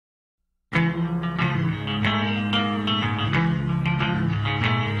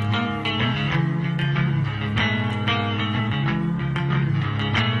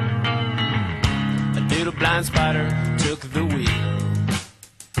giant spider took the wheel.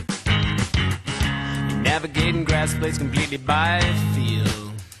 Navigating grass blades completely by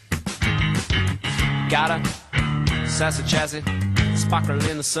feel. Got a sassy chassis, sparkle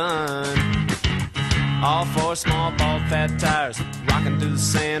in the sun. All four small bald fat tires, rocking through the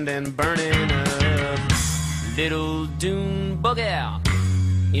sand and burning up. Little dune buggy out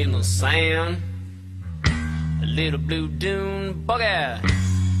in the sand. A little blue dune buggy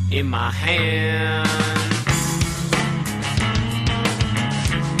in my hand.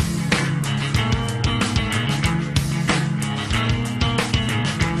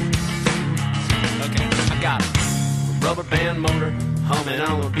 Okay, I got a rubber band motor humming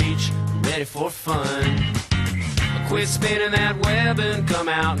on the beach, ready for fun. I quit spinning that web and come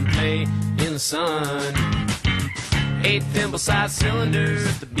out and play in the sun. 8 thimble-sized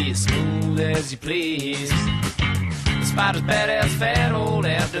cylinders to be as smooth as you please. The spider's badass fat old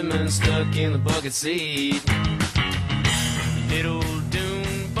abdomen stuck in the bucket seat. Little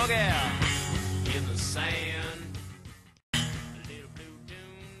dune buggy out in the sand. A little blue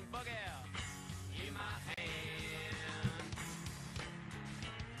dune buggy out in my hand.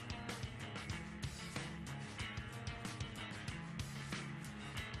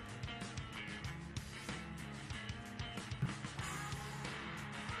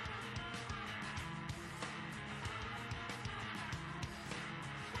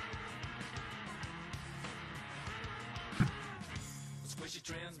 Squishy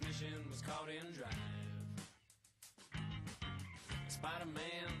transmission was caught in drive.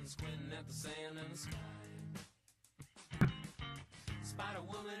 Spider-Man squinting at the sand and the sky.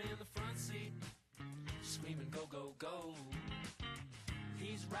 Spider-Woman in the front seat, screaming go, go, go.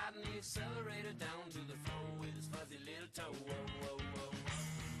 He's riding the accelerator down to the floor with his fuzzy little toe. Whoa, whoa, whoa, whoa.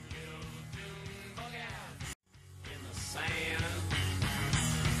 Little dune buggy out in the sand.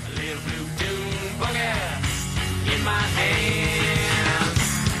 A little blue dune buggy in my hand.